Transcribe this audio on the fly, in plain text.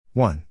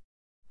1.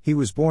 He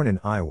was born in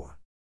Iowa.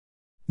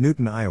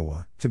 Newton,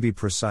 Iowa, to be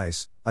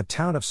precise, a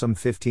town of some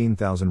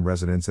 15,000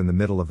 residents in the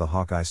middle of the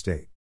Hawkeye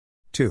State.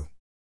 2.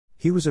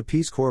 He was a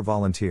Peace Corps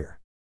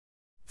volunteer.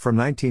 From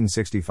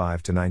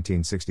 1965 to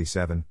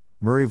 1967,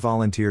 Murray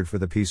volunteered for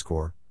the Peace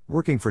Corps,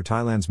 working for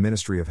Thailand's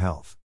Ministry of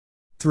Health.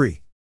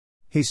 3.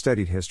 He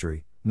studied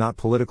history, not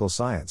political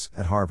science,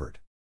 at Harvard.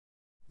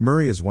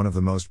 Murray is one of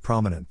the most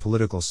prominent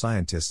political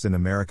scientists in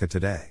America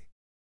today.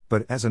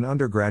 But as an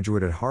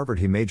undergraduate at Harvard,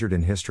 he majored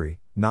in history,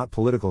 not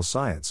political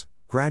science,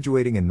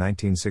 graduating in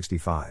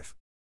 1965.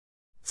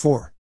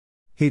 4.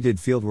 He did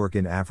fieldwork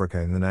in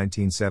Africa in the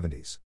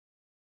 1970s.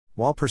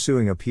 While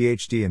pursuing a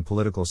PhD in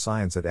political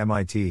science at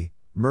MIT,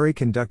 Murray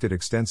conducted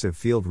extensive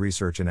field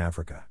research in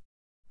Africa.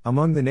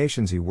 Among the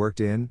nations he worked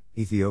in,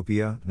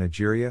 Ethiopia,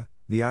 Nigeria,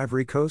 the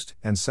Ivory Coast,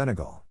 and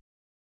Senegal.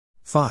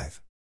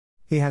 5.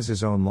 He has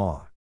his own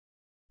law.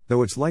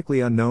 Though it's likely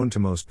unknown to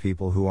most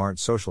people who aren't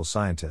social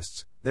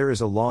scientists, there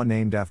is a law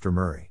named after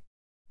Murray.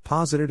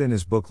 Posited in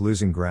his book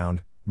Losing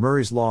Ground,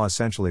 Murray's law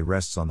essentially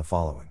rests on the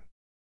following.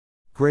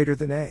 Greater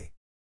than A.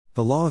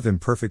 The law of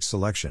imperfect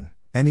selection,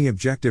 any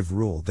objective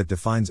rule that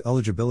defines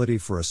eligibility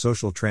for a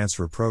social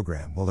transfer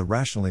program will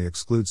irrationally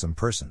exclude some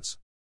persons.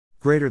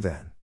 Greater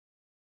than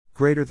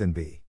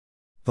B.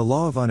 The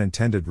law of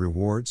unintended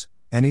rewards,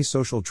 any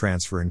social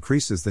transfer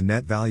increases the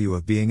net value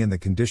of being in the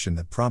condition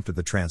that prompted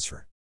the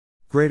transfer.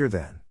 Greater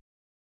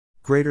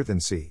than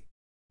C.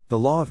 The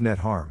law of net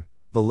harm,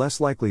 the less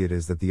likely it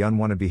is that the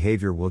unwanted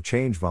behavior will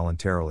change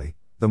voluntarily,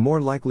 the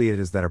more likely it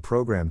is that a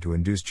program to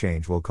induce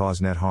change will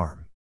cause net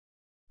harm.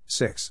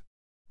 6.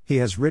 He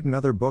has written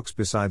other books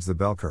besides The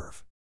Bell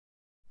Curve.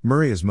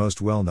 Murray is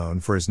most well known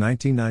for his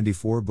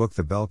 1994 book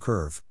The Bell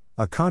Curve,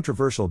 a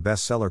controversial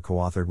bestseller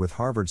co-authored with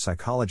Harvard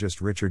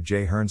psychologist Richard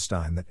J.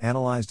 Herrnstein that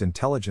analyzed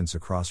intelligence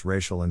across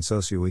racial and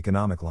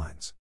socioeconomic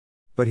lines.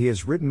 But he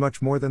has written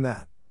much more than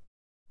that.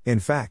 In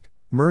fact,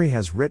 Murray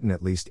has written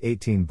at least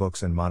 18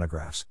 books and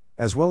monographs,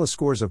 as well as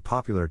scores of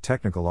popular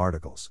technical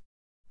articles.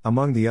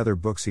 Among the other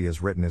books he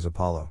has written is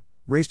Apollo,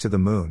 Race to the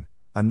Moon,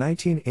 a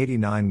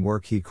 1989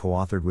 work he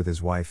co-authored with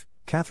his wife,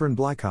 Catherine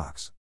Bly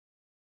Cox.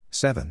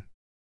 7.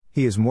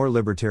 He is more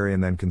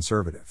libertarian than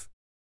conservative.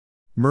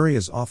 Murray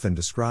is often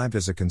described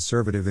as a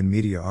conservative in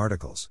media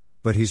articles,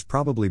 but he's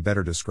probably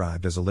better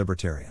described as a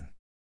libertarian.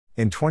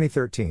 In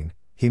 2013,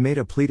 he made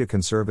a plea to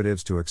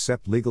conservatives to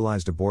accept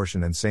legalized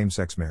abortion and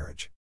same-sex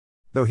marriage.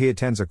 Though he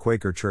attends a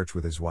Quaker church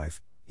with his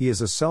wife, he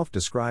is a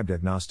self-described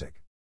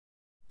agnostic.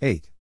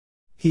 8.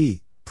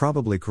 He,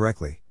 probably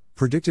correctly,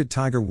 predicted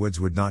Tiger Woods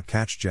would not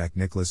catch Jack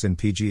Nicklaus in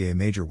PGA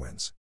Major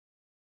wins.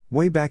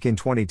 Way back in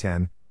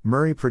 2010,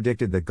 Murray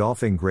predicted that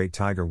golfing great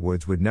Tiger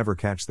Woods would never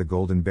catch the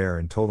Golden Bear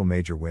in total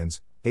major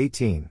wins,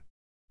 18.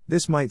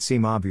 This might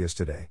seem obvious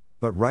today,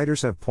 but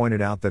writers have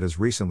pointed out that as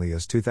recently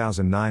as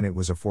 2009 it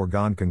was a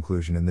foregone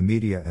conclusion in the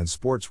media and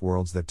sports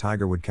worlds that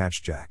Tiger would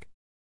catch Jack.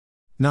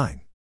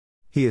 9.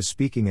 He is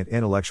speaking at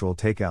Intellectual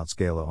Takeout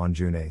Gala on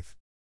June 8.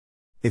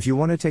 If you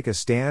want to take a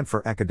stand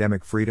for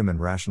academic freedom and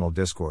rational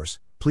discourse,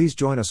 please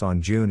join us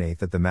on June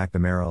 8 at the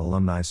McNamara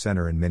Alumni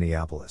Center in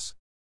Minneapolis.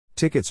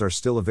 Tickets are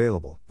still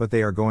available, but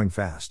they are going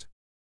fast.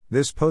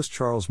 This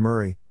post-Charles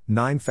Murray,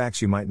 9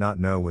 Facts You Might Not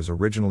Know was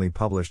originally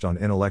published on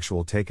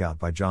Intellectual Takeout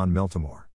by John Miltimore.